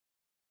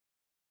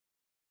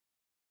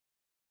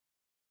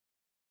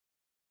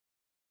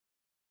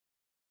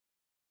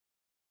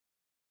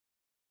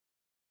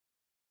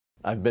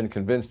I've been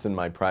convinced in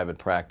my private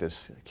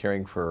practice,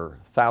 caring for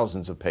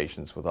thousands of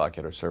patients with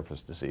ocular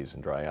surface disease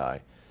and dry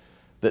eye,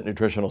 that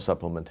nutritional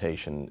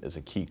supplementation is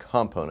a key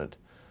component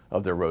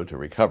of their road to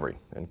recovery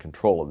and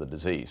control of the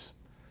disease.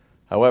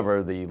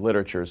 However, the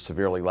literature is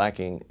severely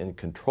lacking in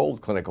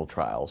controlled clinical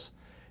trials,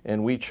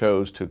 and we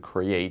chose to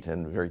create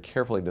and very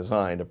carefully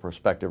designed a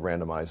prospective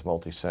randomized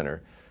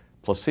multi-center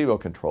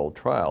placebo-controlled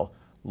trial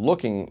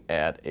looking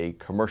at a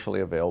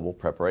commercially available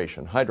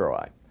preparation,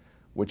 HydroEye,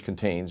 which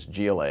contains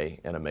GLA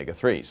and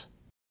omega-3s.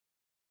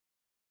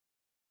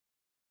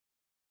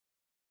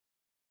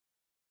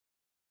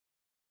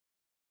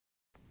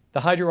 The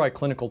HydroEye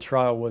clinical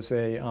trial was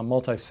a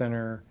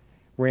multi-center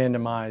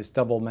randomized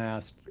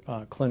double-masked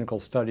clinical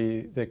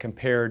study that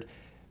compared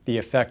the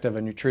effect of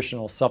a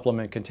nutritional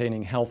supplement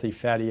containing healthy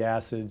fatty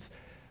acids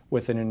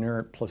with an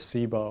inert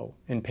placebo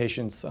in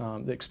patients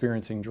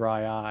experiencing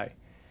dry eye.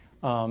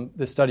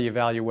 The study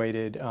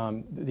evaluated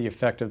the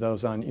effect of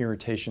those on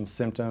irritation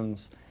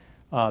symptoms,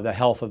 the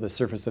health of the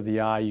surface of the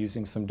eye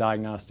using some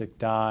diagnostic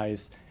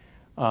dyes,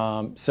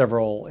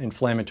 several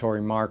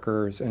inflammatory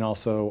markers, and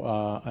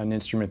also an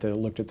instrument that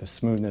looked at the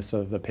smoothness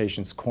of the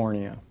patient's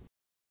cornea.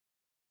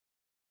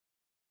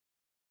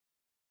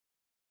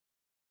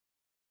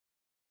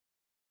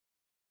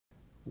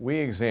 We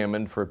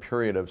examined for a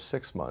period of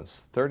 6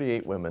 months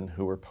 38 women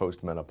who were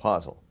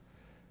postmenopausal.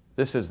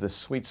 This is the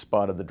sweet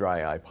spot of the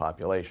dry eye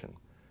population.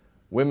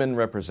 Women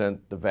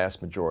represent the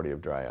vast majority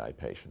of dry eye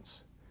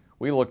patients.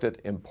 We looked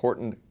at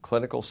important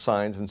clinical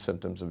signs and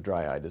symptoms of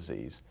dry eye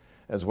disease,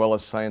 as well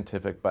as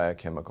scientific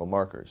biochemical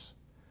markers.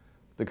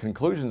 The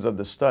conclusions of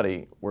the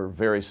study were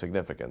very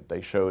significant. They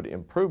showed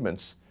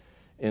improvements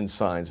in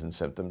signs and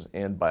symptoms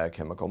and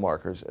biochemical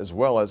markers, as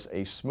well as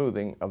a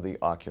smoothing of the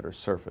ocular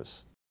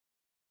surface.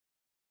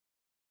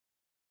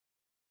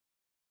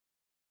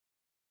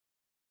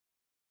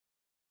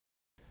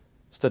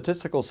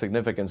 Statistical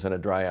significance in a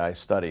dry eye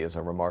study is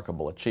a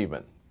remarkable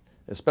achievement,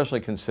 especially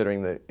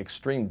considering the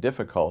extreme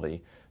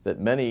difficulty that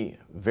many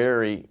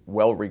very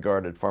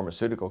well-regarded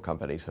pharmaceutical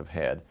companies have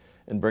had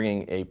in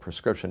bringing a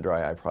prescription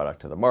dry eye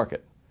product to the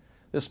market.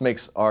 This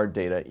makes our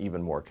data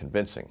even more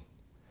convincing.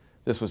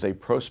 This was a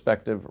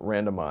prospective,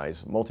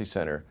 randomized,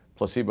 multi-center,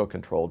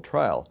 placebo-controlled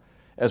trial,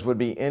 as would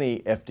be any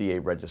FDA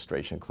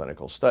registration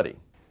clinical study.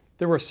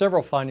 There were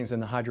several findings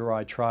in the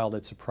HydroEye trial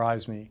that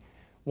surprised me.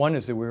 One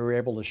is that we were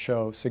able to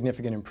show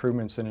significant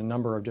improvements in a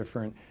number of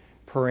different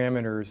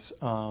parameters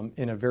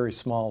in a very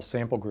small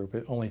sample group,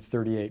 only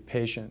 38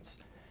 patients.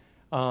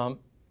 The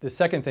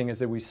second thing is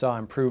that we saw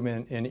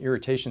improvement in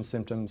irritation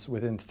symptoms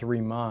within 3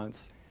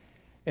 months.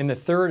 And the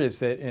third is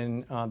that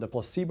in the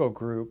placebo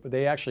group,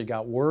 they actually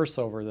got worse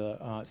over the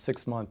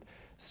 6-month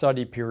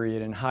study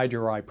period, and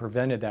HydroEye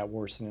prevented that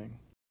worsening.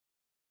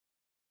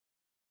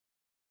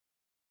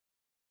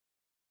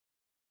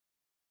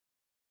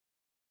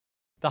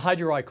 The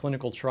HydroEye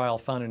clinical trial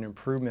found an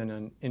improvement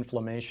in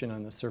inflammation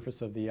on the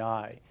surface of the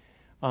eye.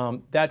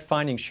 That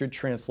finding should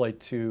translate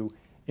to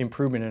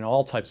improvement in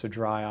all types of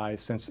dry eye,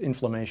 since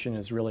inflammation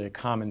is really a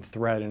common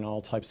thread in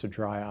all types of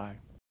dry eye.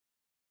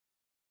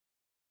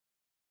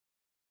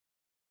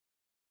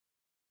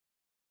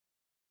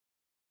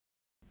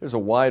 There's a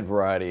wide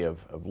variety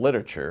of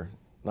literature,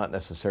 not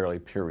necessarily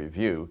peer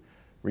review,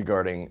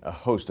 regarding a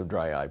host of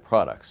dry eye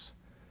products.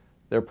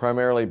 They're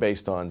primarily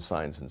based on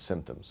signs and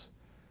symptoms.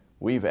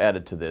 We've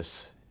added to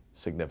this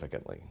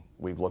significantly.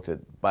 We've looked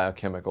at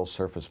biochemical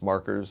surface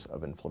markers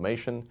of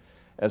inflammation,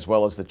 as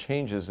well as the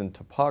changes in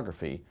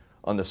topography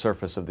on the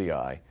surface of the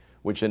eye,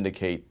 which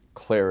indicate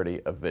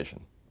clarity of vision.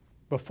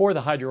 Before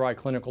the HydroEye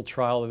clinical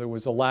trial, there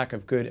was a lack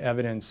of good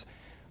evidence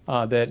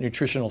that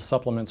nutritional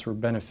supplements were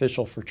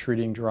beneficial for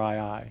treating dry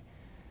eye.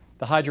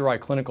 The HydroEye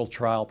clinical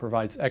trial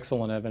provides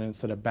excellent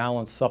evidence that a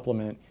balanced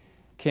supplement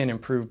can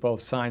improve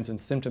both signs and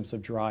symptoms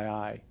of dry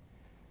eye.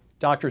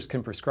 Doctors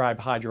can prescribe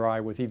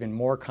HydroEye with even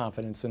more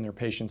confidence in their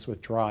patients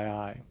with dry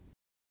eye.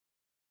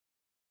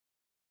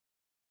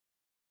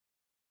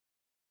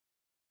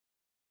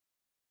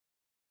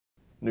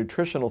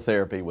 Nutritional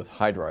therapy with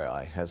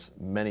HydroEye has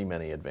many,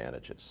 many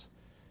advantages.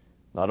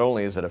 Not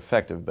only is it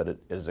effective, but it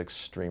is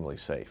extremely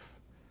safe.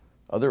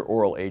 Other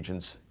oral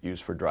agents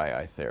used for dry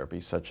eye therapy,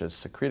 such as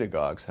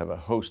secretagogues, have a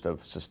host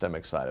of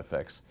systemic side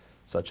effects,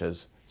 such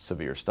as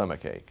severe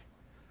stomach ache.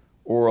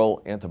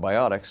 Oral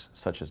antibiotics,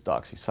 such as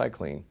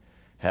doxycycline,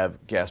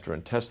 have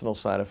gastrointestinal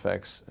side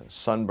effects,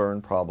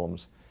 sunburn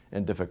problems,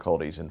 and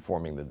difficulties in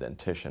forming the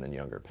dentition in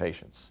younger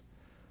patients.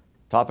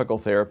 Topical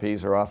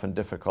therapies are often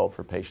difficult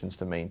for patients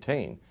to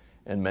maintain,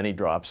 and many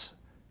drops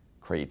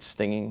create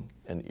stinging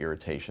and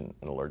irritation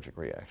and allergic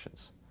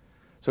reactions.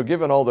 So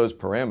given all those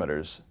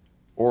parameters,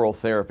 oral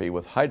therapy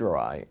with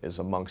HydroEye is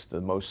amongst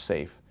the most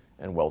safe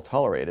and well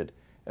tolerated,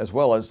 as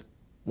well as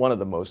one of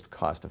the most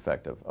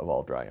cost-effective of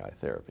all dry eye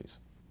therapies.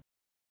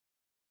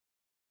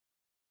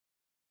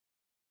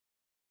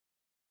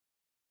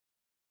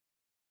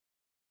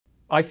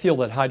 I feel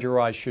that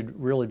HydroEye should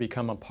really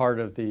become a part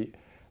of the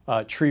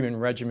treatment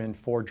regimen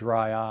for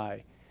dry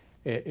eye.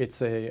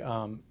 It's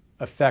a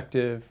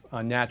effective,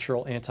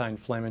 natural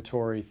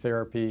anti-inflammatory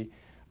therapy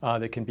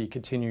that can be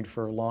continued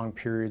for long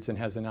periods and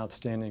has an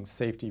outstanding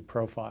safety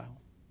profile.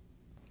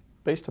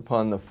 Based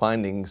upon the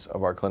findings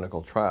of our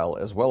clinical trial,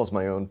 as well as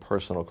my own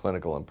personal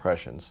clinical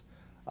impressions,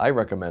 I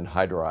recommend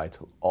HydroEye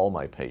to all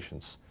my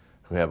patients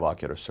who have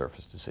ocular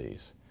surface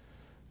disease.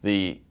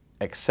 The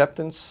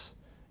acceptance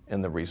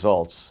and the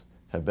results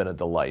have been a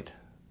delight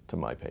to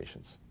my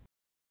patients.